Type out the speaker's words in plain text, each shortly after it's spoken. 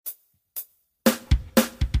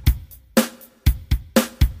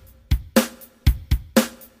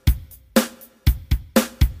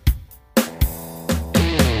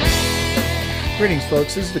Greetings,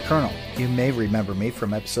 folks. This is the Colonel. You may remember me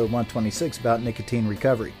from episode 126 about nicotine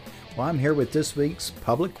recovery. Well, I'm here with this week's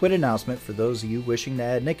public quit announcement for those of you wishing to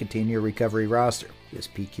add nicotine to your recovery roster. This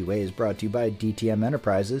PQA is brought to you by DTM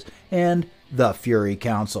Enterprises and the Fury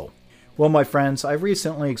Council. Well, my friends, I've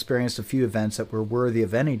recently experienced a few events that were worthy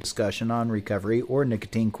of any discussion on recovery or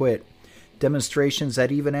nicotine quit. Demonstrations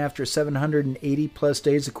that even after 780 plus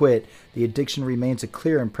days of quit, the addiction remains a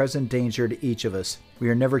clear and present danger to each of us. We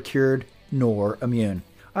are never cured nor immune.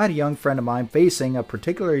 I had a young friend of mine facing a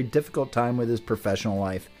particularly difficult time with his professional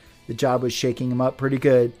life. The job was shaking him up pretty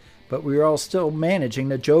good, but we were all still managing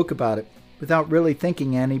to joke about it without really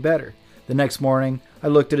thinking any better. The next morning, I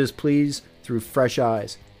looked at his pleas through fresh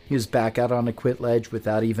eyes. He was back out on the quit ledge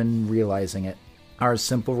without even realizing it. Our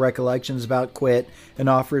simple recollections about quit and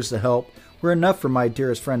offers to help were enough for my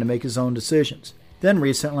dearest friend to make his own decisions. Then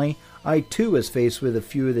recently, I too was faced with a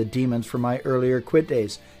few of the demons from my earlier quit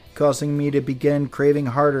days, causing me to begin craving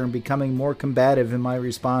harder and becoming more combative in my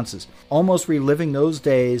responses, almost reliving those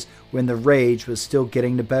days when the rage was still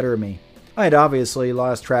getting the better of me. I had obviously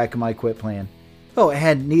lost track of my quit plan. I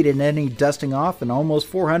hadn't needed any dusting off in almost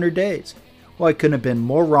 400 days. Well, I couldn't have been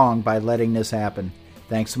more wrong by letting this happen.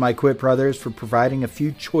 Thanks to my quit brothers for providing a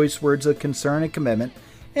few choice words of concern and commitment,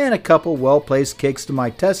 and a couple well-placed kicks to my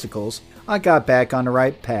testicles, I got back on the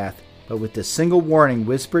right path, but with the single warning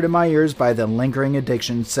whispered in my ears by the lingering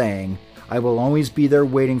addiction saying, I will always be there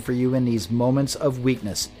waiting for you in these moments of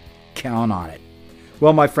weakness. Count on it.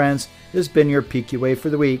 Well, my friends, this has been your PQA for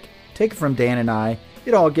the week. Take it from Dan and I.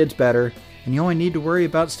 It all gets better, and you only need to worry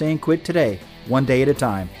about staying quit today, one day at a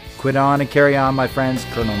time. Quit on and carry on, my friends.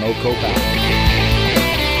 Colonel No Cope out.